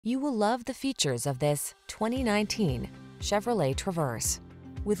You will love the features of this 2019 Chevrolet Traverse.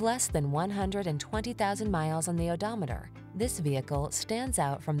 With less than 120,000 miles on the odometer, this vehicle stands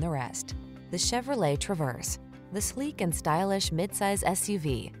out from the rest. The Chevrolet Traverse, the sleek and stylish midsize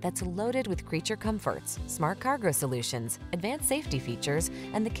SUV that's loaded with creature comforts, smart cargo solutions, advanced safety features,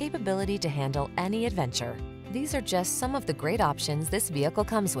 and the capability to handle any adventure. These are just some of the great options this vehicle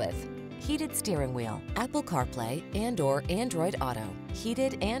comes with: heated steering wheel, Apple CarPlay and/or Android Auto,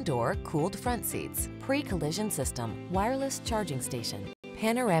 heated and/or cooled front seats, pre-collision system, wireless charging station,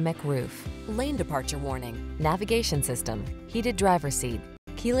 panoramic roof, lane departure warning, navigation system, heated driver's seat,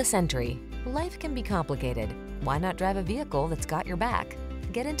 keyless entry. Life can be complicated. Why not drive a vehicle that's got your back?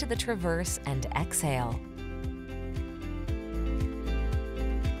 Get into the Traverse and exhale.